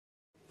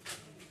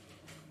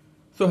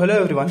So hello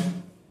everyone,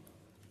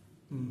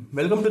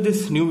 welcome to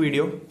this new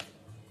video.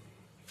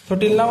 So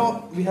till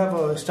now we have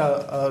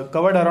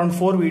covered around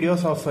 4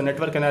 videos of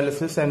network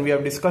analysis, and we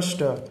have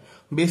discussed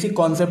basic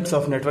concepts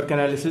of network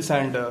analysis,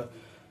 and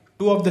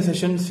 2 of the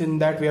sessions in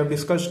that we have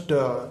discussed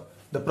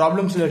the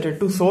problems related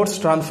to source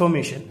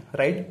transformation,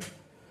 right?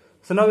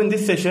 So now in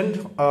this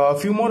session a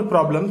few more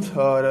problems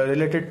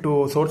related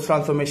to source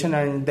transformation,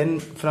 and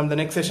then from the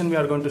next session we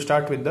are going to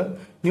start with the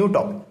new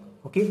topic.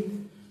 Okay,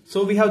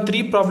 so we have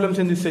 3 problems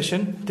in this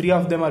session. 3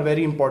 of them are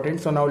very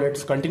important, so now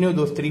let's continue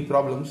those 3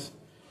 problems.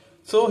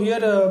 So here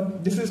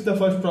this is the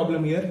first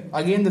problem here.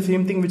 Again the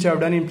same thing which I have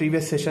done in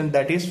previous session,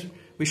 that is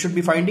we should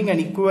be finding an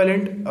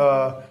equivalent,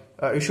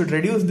 we should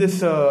reduce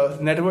this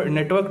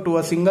network to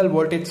a single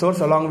voltage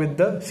source along with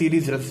the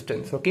series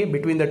resistance, okay,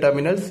 between the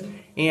terminals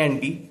A and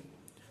B.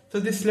 So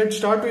let's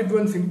start with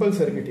one simple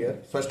circuit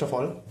here first of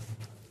all.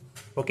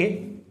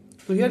 Okay,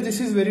 so here this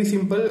is very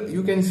simple.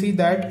 You can see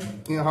that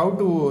how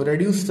to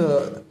reduce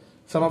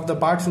some of the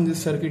parts in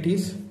this circuit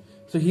is,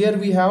 so here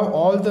we have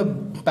all the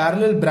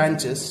parallel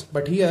branches,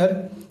 but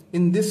here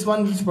in this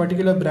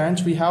particular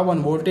branch we have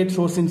one voltage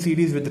source in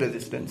series with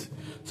resistance.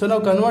 So now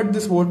convert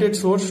this voltage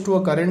source to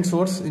a current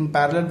source in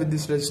parallel with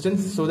this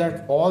resistance, so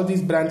that all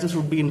these branches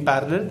would be in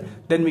parallel,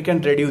 then we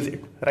can reduce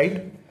it,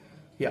 right?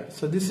 Yeah,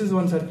 so this is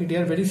one circuit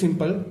here, very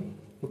simple.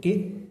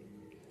 Okay,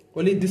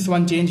 only this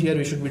one change here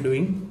we should be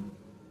doing.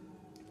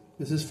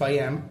 This is 5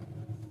 amp,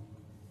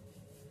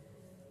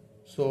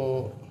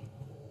 so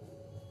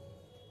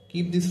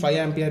keep this 5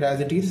 ampere as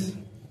it is,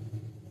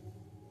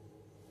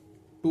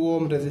 2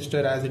 ohm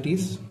resistor as it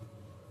is,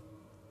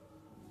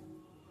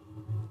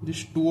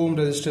 this 2 ohm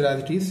resistor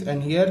as it is,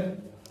 and here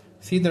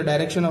see the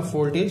direction of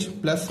voltage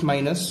plus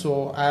minus,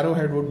 so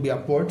arrowhead would be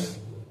upwards.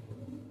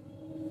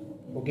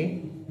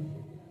 Okay,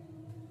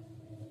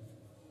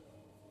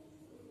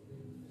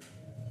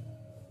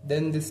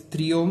 then this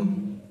 3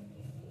 ohm,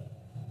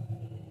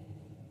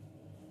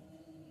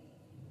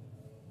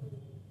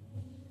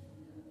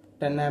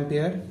 (10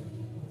 ampere),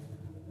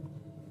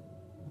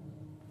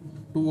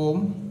 2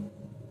 ohm,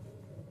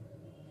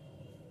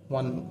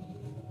 1 ohm,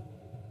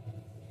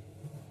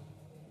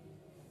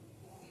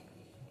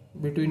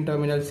 between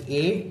terminals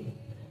A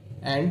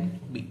and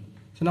B.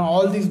 So now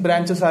all these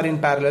branches are in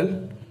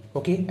parallel,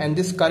 okay, and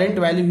this current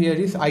value here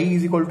is I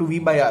is equal to V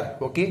by R,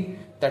 okay,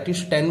 that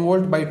is 10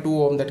 volt by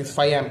 2 ohm, that is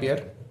 5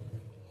 ampere.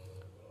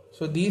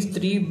 So these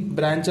 3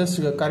 branches,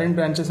 current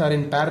branches are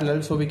in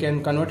parallel, so we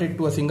can convert it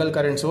to a single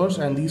current source,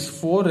 and these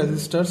 4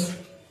 resistors,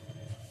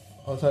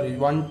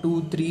 1,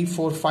 2, 3,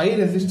 4, 5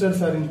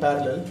 resistors are in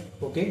parallel,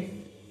 okay.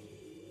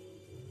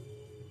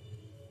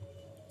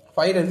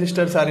 5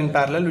 resistors are in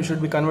parallel, we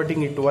should be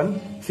converting it to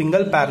one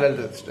single parallel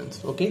resistance,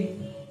 okay.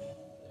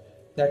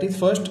 That is,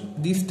 first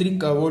these 3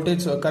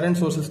 voltage current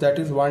sources, that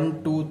is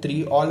 1, 2,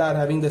 3, all are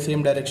having the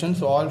same direction,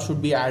 so all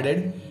should be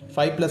added.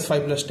 5 plus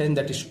 5 plus 10,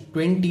 that is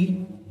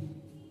 20.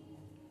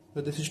 So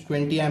this is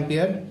 20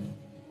 ampere.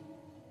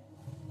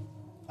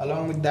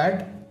 Along with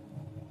that,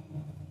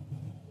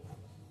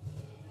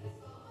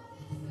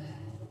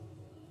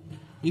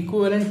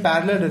 equivalent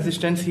parallel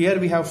resistance, here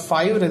we have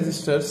 5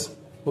 resistors,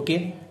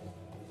 okay.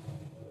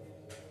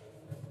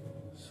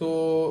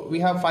 So we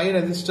have 5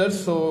 resistors,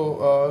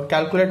 so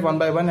calculate one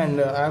by one,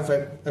 and I have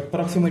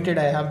approximated,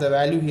 I have the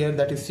value here,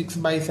 that is 6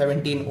 by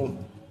 17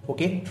 ohm,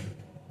 okay.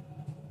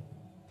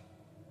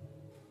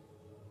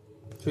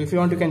 So if you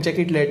want you can check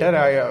it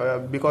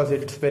later, because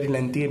it's very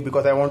lengthy,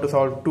 because I want to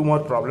solve 2 more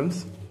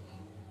problems.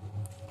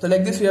 So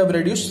like this we have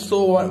reduced.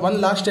 So one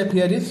last step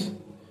here is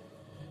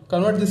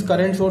convert this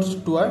current source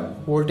to a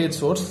voltage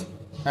source,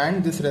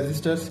 and this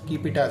resistors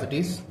keep it as it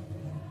is.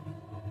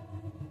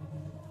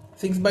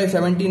 6 by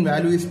 17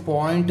 value is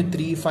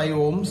 0.35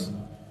 ohms,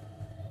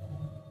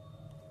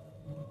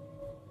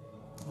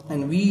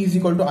 and V is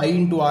equal to I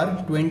into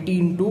R, 20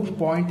 into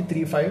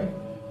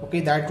 0.35, okay,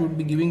 that would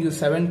be giving you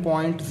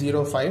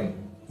 7.05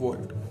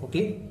 volt,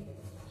 okay.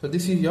 So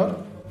this is your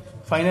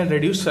final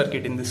reduced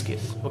circuit in this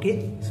case,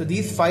 okay. So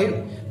these 5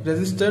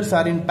 resistors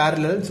are in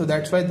parallel, so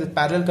that's why the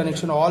parallel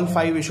connection, all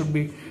 5 we should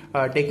be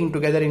taking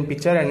together in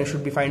picture, and you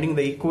should be finding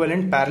the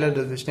equivalent parallel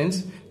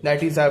resistance.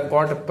 That is, I've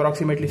got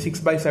approximately 6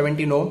 by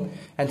 17 ohm,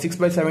 and 6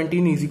 by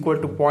 17 is equal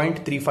to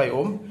 0.35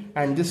 ohm,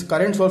 and this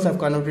current source I've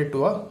converted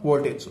to a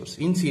voltage source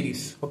in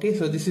series, okay.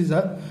 So this is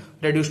a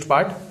reduced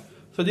part.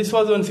 So this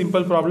was one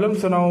simple problem.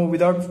 So now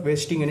without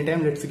wasting any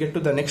time, let's get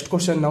to the next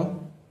question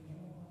now.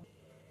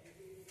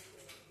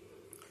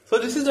 So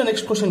this is the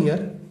next question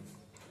here.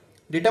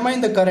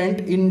 Determine the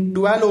current in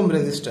 12 ohm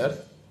resistor,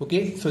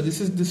 okay. So this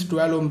is this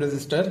 12 ohm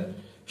resistor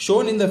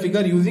shown in the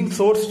figure using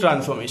source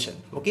transformation,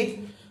 okay,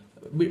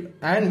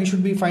 and we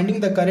should be finding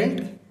the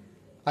current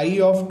I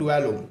of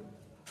 12 ohm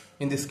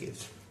in this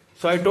case.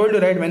 So I told you,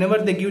 right, whenever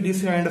they give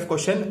this kind of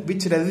question,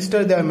 which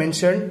resistor they have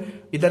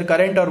mentioned, either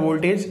current or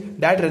voltage,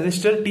 that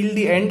resistor till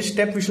the end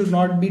step we should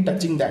not be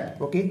touching that,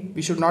 okay,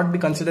 we should not be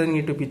considering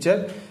it to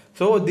picture.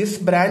 So this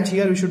branch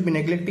here we should be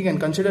neglecting and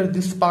consider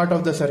this part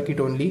of the circuit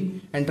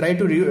only, and try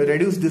to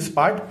reduce this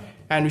part,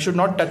 and we should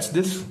not touch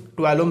this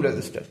 12 ohm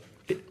resistor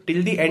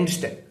till the end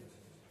step.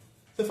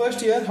 So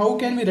first here, how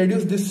can we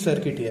reduce this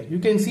circuit here? You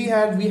can see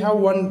here we have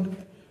one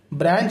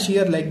branch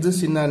here like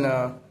this in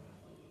an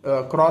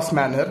cross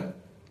manner,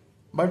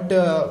 but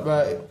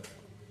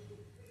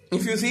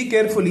if you see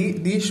carefully,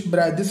 this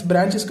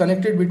branch is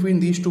connected between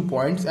these 2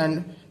 points,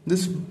 and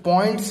this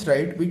points,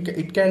 right,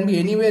 it can be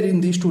anywhere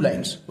in these 2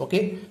 lines.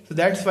 Okay, so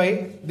that's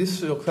why this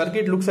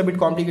circuit looks a bit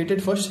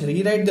complicated. First,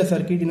 rewrite the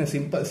circuit in a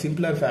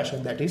simpler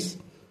fashion, that is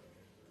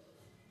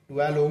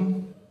 12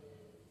 ohm,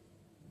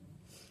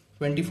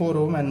 24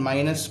 ohm and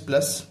minus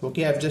plus.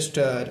 Okay, I've just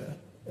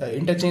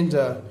interchanged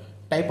the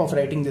type of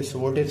writing this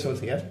voltage source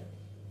here.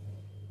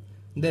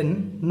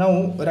 Then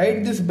now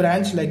write this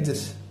branch like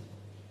this,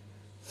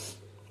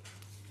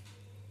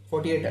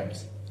 48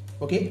 amps.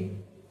 Okay,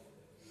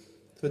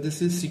 so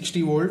this is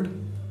 60 volt,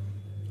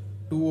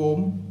 2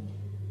 ohm,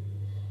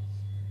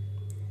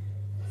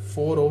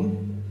 4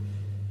 ohm,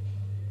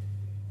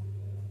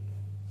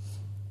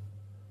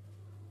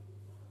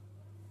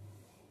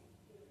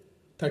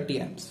 30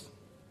 amps.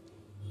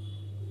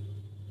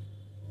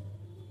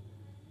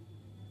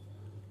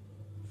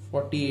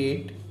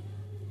 48,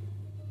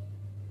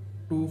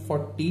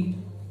 240,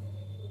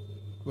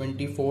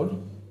 24,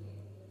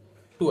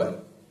 12.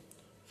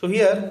 So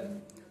here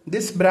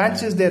this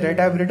branch is there, right?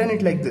 I have written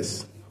it like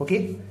this.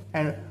 Okay,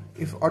 and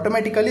if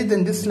automatically,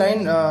 then this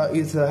line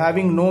is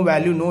having no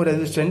value, no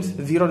resistance,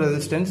 zero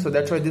resistance, so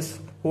that's why this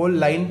whole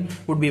line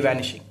would be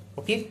vanishing.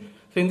 Okay,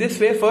 so in this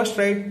way, first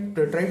try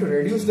to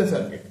reduce the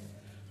circuit.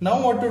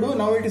 Now what to do?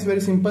 Now it is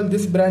very simple.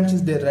 This branch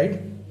is there, right?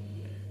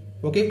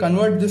 Okay,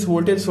 convert this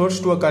voltage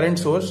source to a current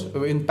source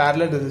in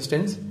parallel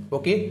resistance.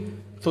 Okay,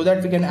 so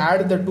that we can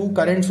add the 2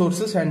 current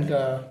sources and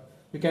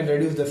we can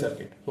reduce the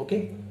circuit.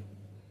 Okay,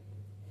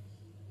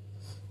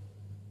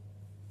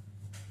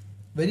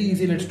 very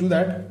easy. Let's do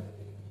that.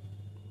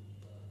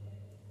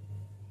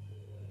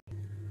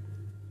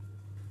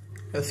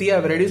 See, I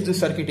have reduced this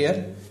circuit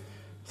here.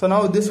 So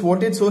now this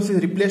voltage source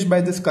is replaced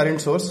by this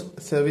current source,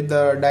 so with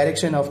the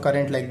direction of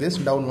current like this,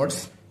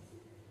 downwards,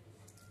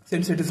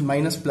 since it is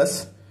minus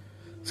plus.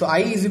 So I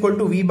is equal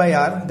to V by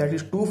R, that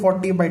is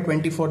 240 by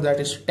 24, that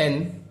is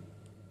 10.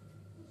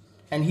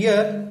 And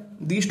here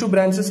these 2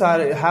 branches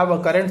have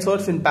a current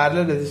source in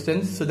parallel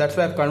resistance, so that's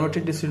why I've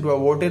converted this into a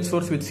voltage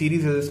source with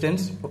series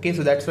resistance. Okay,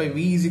 so that's why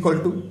V is equal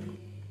to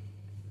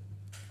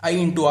I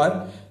into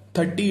R,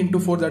 30 into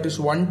 4, that is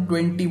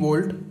 120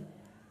 volt.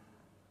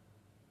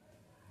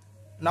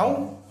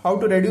 Now how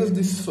to reduce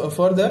this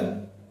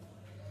further?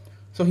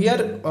 So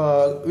here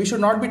we should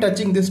not be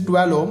touching this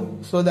 12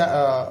 ohm, so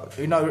that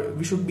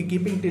we should be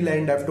keeping till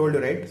end, I've told you,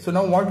 right? So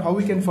now how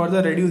we can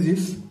further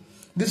reduce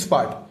this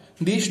part?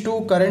 These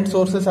 2 current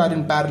sources are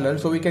in parallel,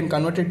 so we can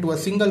convert it to a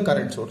single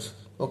current source.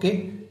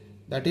 Okay,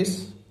 that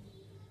is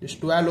this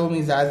 12 ohm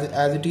is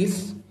as it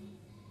is,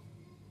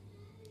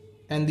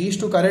 and these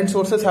 2 current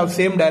sources have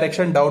same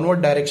direction,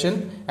 downward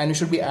direction, and you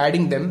should be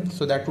adding them,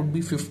 so that would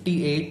be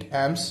 58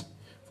 amps.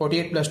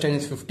 48 plus 10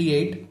 is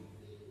 58,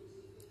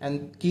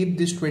 and keep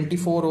this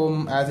 24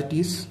 ohm as it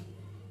is.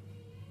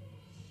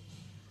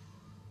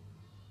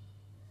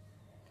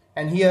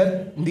 And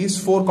here these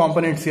 4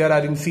 components here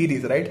are in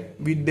series, right?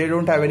 They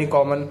don't have any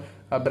common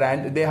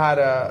branch, they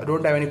are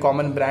don't have any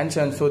common branch,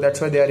 and so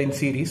that's why they are in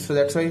series. So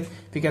that's why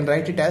we can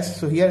write it as,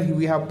 so here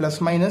we have plus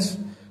minus,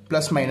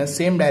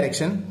 same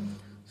direction,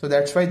 so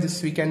that's why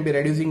this we can be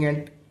reducing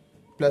it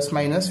plus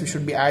minus. We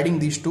should be adding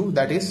these 2,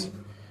 that is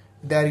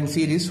they are in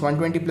series.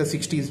 120 plus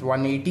 60 is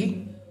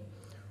 180,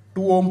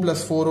 2 ohm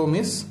plus 4 ohm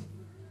is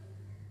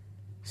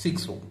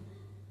 6 ohm.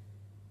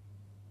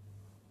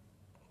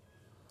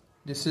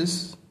 This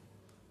is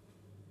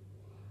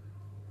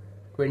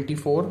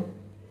 24.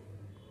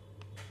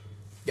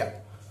 Yeah,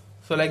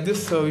 so like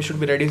this we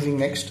should be reducing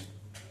next.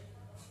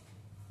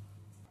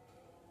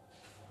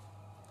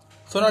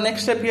 So now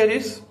next step here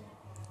is,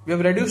 we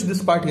have reduced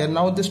this part here.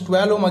 Now this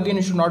 12 ohm again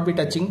you should not be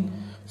touching.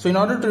 So in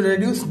order to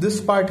reduce this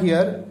part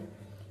here,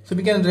 so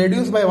we can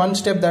reduce by one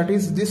step, that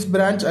is this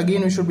branch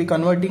again we should be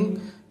converting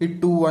it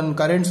to one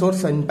current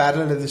source in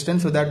parallel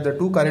resistance, so that the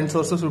 2 current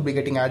sources would be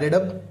getting added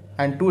up,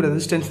 and 2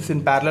 resistances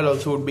in parallel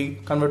also would be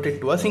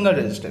converted to a single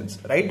resistance,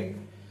 right?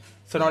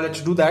 So now let's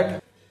do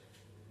that.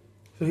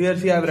 So here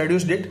see I have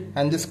reduced it,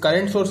 and this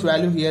current source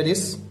value here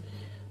is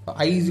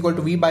I is equal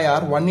to V by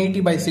R,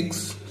 180 by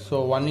 6.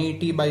 So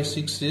 180 by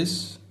 6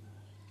 is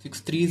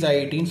 6 3s are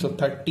 18, so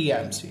 30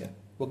 amps here.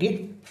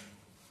 Okay,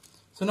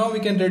 so now we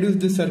can reduce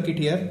this circuit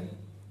here,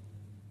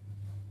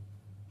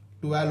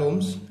 12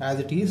 ohms as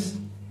it is.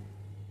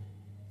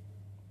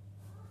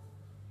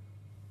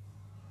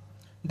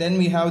 Then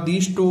we have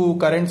these 2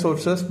 current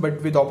sources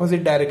but with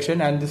opposite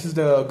direction, and this is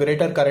the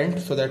greater current,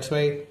 so that's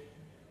why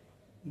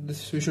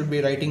this we should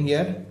be writing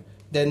here.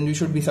 Then we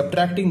should be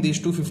subtracting these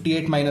 2,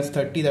 58 minus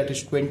 30, that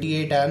is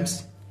 28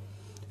 amps,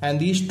 and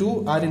these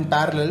 2 are in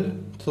parallel,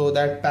 so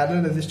that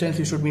parallel resistance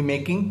you should be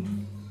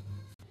making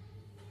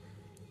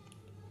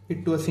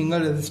it to a single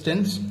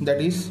resistance,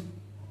 that is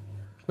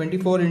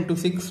 24 into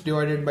 6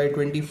 divided by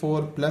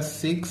 24 plus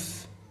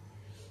 6,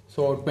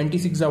 so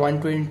 26 are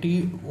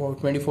 120, or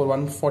 24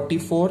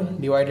 144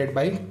 divided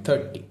by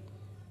 30.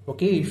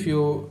 Okay, if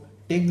you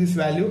take this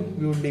value,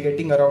 we would be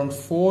getting around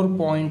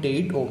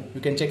 4.8 ohm.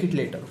 You can check it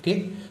later.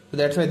 Okay, so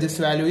that's why this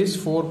value is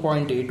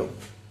 4.8 ohm.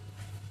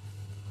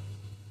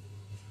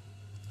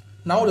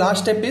 Now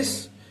last step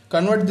is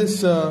convert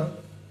this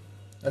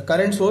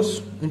current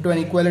source into an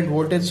equivalent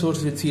voltage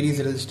source with series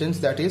resistance,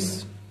 that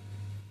is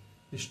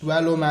this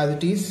 12 ohm as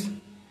it is,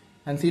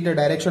 and see the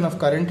direction of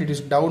current, it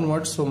is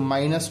downwards, so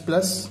minus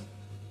plus,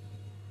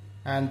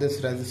 and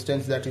this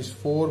resistance, that is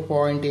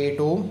 4.8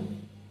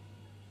 ohm,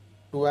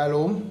 12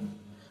 ohm.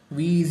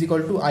 V is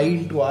equal to I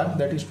into R,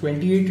 that is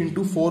 28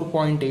 into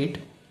 4.8.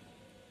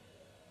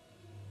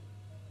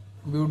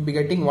 We would be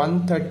getting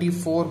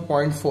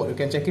 134.4. You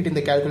can check it in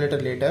the calculator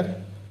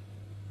later.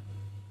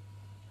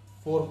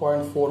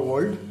 4.4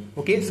 volt.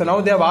 Okay, so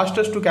now they have asked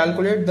us to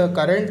calculate the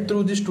current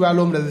through this 12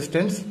 ohm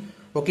resistance.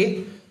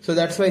 Okay, so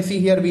that's why see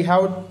here we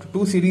have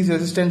two series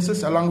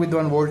resistances along with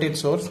one voltage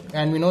source,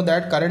 and we know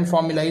that current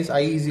formula is I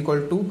is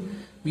equal to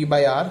V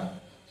by R.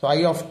 So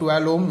I of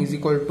 12 ohm is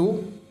equal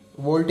to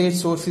voltage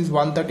source is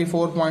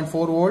 134.4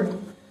 volt,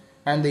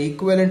 and the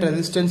equivalent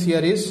resistance here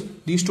is,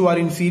 these two are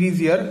in series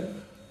here.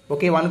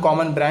 Okay, one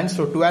common branch,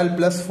 so 12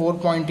 plus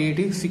 4.8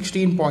 is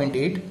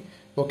 16.8.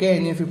 Okay,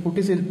 and if you put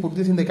this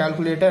in the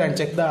calculator and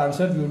check the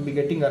answer, you will be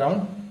getting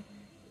around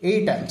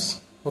 8 amps.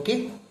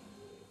 Okay,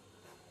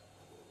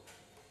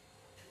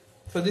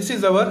 so this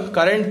is our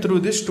current through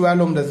this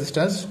 12 ohm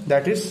resistance,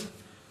 that is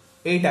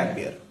 8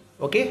 ampere.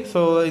 Okay,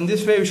 so in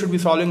this way we should be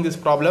solving this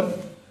problem.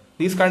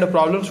 These kind of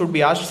problems should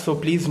be asked, so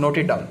please note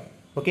it down.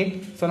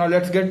 Okay, so now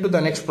let's get to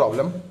the next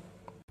problem.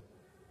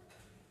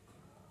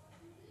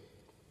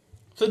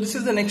 So this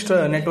is the next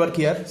network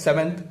here,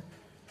 seventh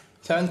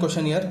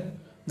question here,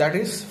 that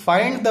is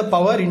find the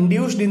power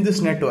induced in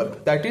this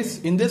network. That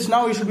is, in this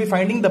now we should be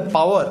finding the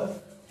power.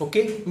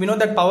 Okay, we know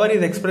that power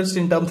is expressed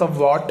in terms of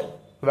watt.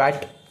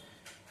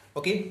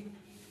 Okay,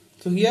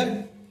 so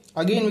here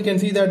again we can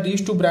see that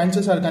these two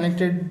branches are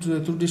connected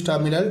through this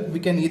terminal. We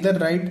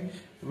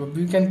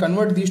can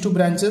convert these two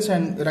branches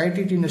and write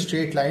it in a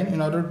straight line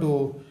in order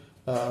to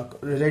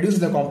reduce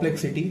the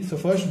complexity. So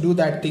first do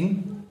that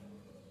thing.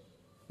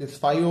 This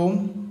 5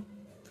 ohm,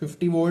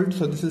 50 volt,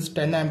 so this is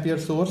 10 ampere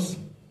source.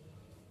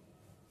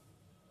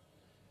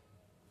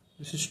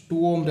 This is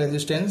 2 ohm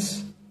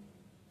resistance,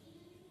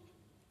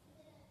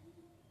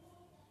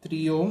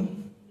 3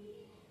 ohm,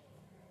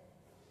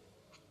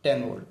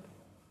 10 volt.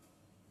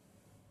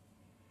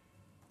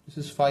 This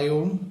is 5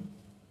 ohm,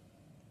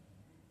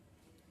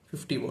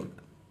 50 volt,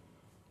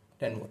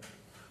 10 volt.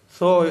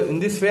 So in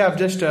this way I have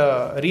just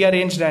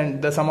rearranged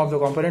the sum of the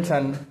components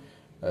and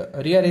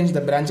rearranged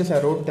the branches.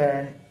 I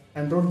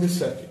wrote this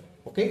circuit.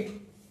 Okay,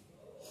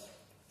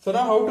 so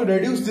now how to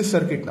reduce this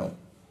circuit now?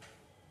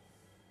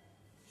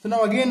 So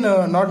now again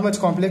not much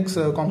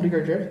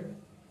complicated.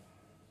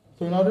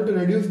 So in order to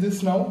reduce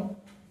this now,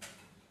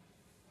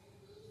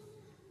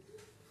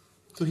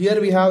 so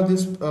here we have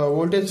this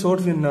voltage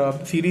source in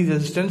series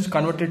resistance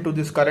converted to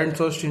this current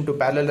source into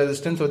parallel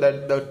resistance, so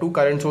that the two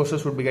current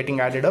sources would be getting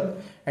added up,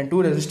 and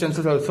two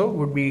resistances also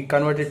would be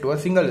converted to a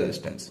single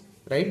resistance,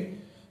 right?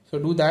 So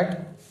do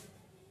that.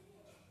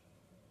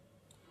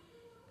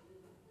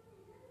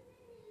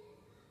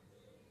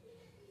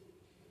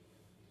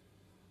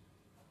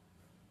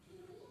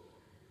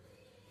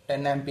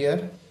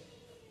 Ampere,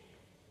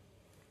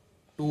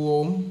 2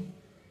 ohm,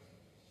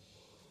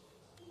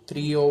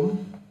 3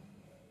 ohm,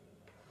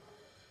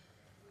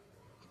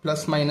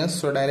 plus minus,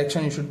 so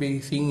direction you should be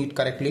seeing it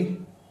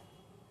correctly.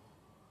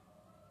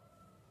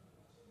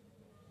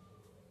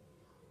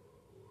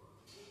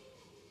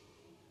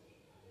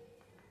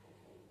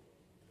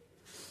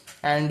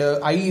 And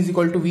I is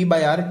equal to V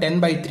by R, 10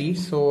 by 3,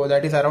 so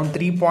that is around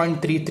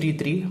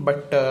 3.333,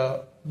 but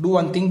do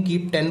one thing,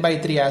 keep 10 by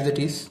 3 as it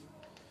is.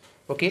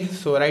 Okay,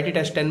 so write it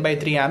as 10 by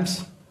 3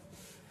 amps.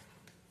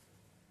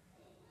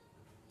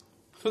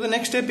 So the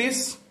next step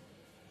is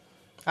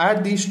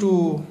add these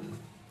two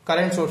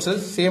current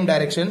sources, same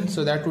direction,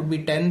 so that would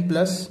be 10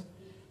 plus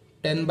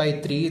 10 by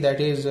 3, that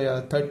is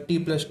 30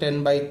 plus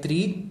 10 by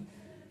 3,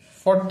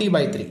 40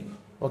 by 3.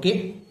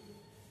 Okay,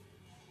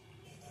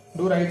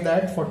 do write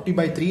that 40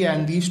 by 3,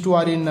 and these two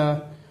are in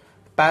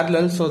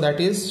parallel, so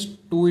that is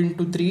 2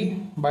 into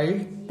 3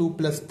 by 2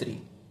 plus 3.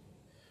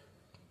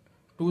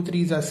 2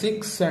 3s are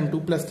 6 and 2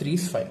 plus 3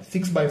 is 5.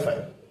 6 by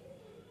 5.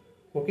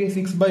 Okay,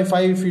 6 by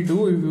 5 if we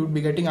do, we would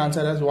be getting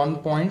answer as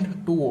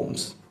 1.2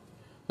 ohms.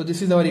 So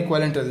this is our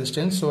equivalent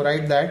resistance. So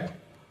write that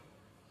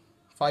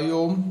 5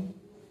 ohm,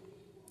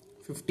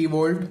 50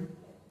 volt,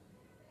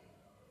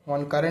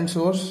 one current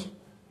source,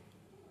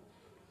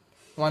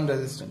 one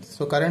resistance.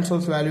 So current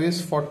source value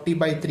is 40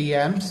 by 3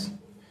 amps.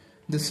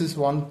 This is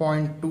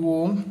 1.2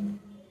 ohm,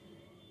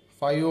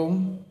 5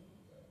 ohm,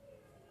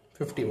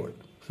 50 volt.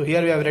 So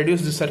here we have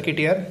reduced the circuit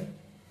here.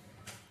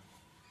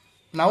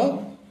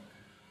 Now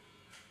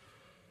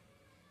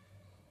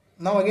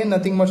again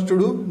nothing much to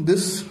do.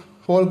 This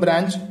whole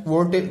branch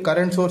voltage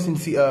current source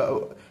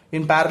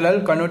in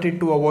parallel converted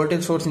to a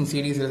voltage source in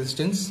series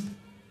resistance,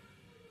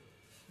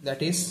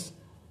 that is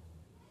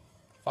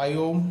 5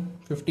 ohm,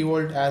 50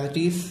 volt as it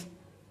is.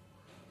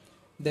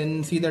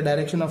 Then see the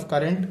direction of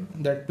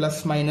current, that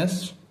plus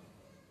minus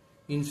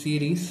in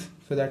series.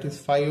 So that is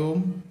 5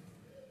 ohm,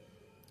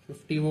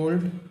 50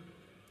 volt.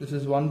 This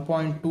is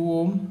 1.2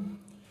 ohm.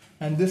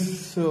 And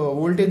this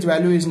voltage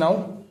value is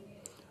now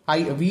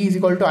V is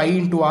equal to I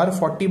into R,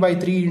 40 by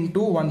 3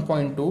 into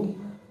 1.2.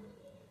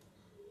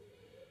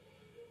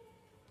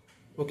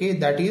 Okay,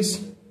 that is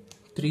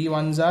 3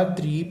 ones are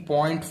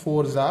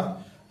 3.4s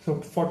are.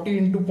 So 40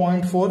 into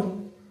 0.4.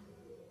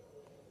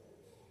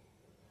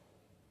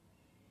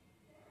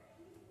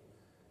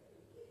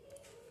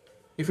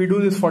 If we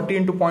do this 40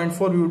 into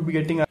 0.4, we would be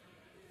getting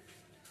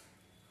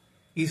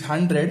is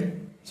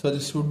 100. So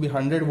this would be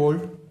 100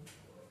 volt.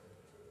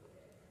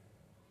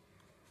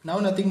 Now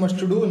nothing much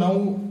to do.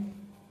 Now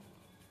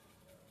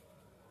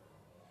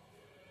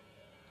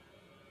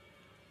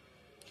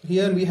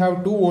here we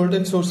have two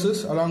voltage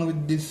sources along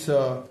with this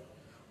two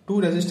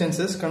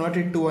resistances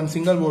converted to one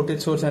single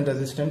voltage source and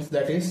resistance,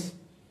 that is,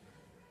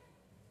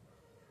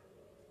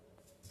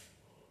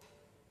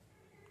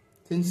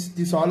 since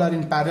these all are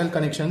in parallel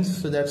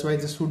connections, so that's why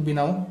this would be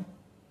now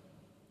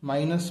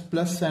minus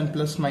plus and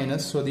plus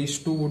minus. So these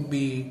two would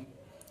be,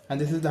 and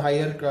this is the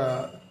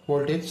higher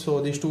voltage, so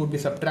these two would be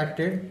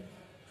subtracted.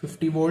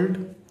 50 volt,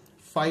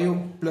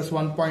 5 plus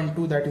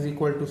 1.2, that is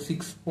equal to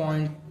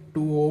 6.2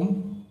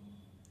 ohm.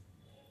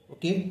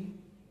 Okay,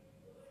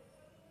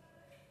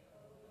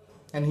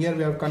 and here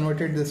we have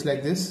converted this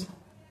like this.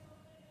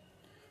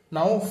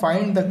 Now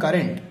find the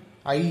current.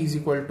 I is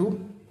equal to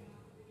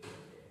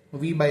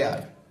V by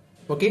R.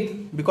 Okay,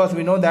 because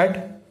we know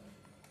that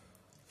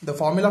the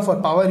formula for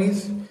power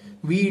is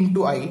V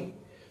into I.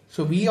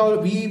 So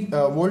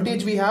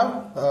voltage we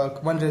have,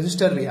 one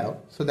resistor we have,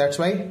 so that's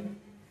why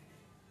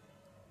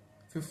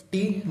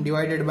 50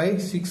 divided by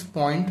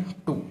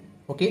 6.2.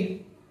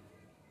 okay,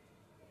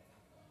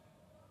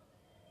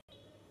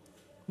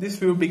 this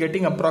we will be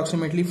getting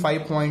approximately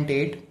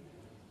 5.8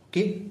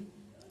 okay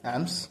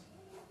amps.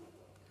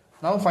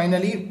 Now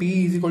finally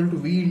P is equal to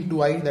V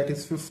into I, that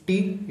is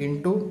 50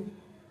 into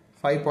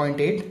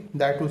 5.8,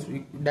 that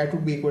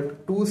would be equal to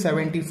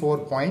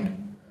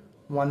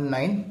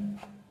 274.19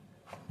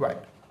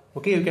 watt.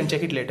 Okay, you can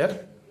check it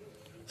later.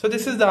 So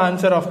this is the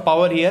answer of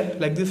power here.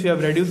 Like this we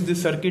have reduced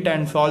this circuit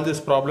and solved this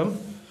problem.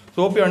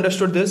 So hope you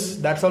understood this.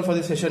 That's all for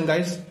this session,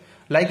 guys.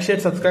 Like, share,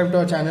 subscribe to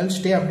our channel,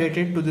 stay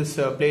updated to this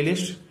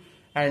playlist,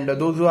 and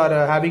those who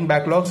are having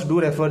backlogs,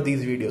 do refer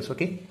these videos.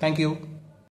 Okay, thank you.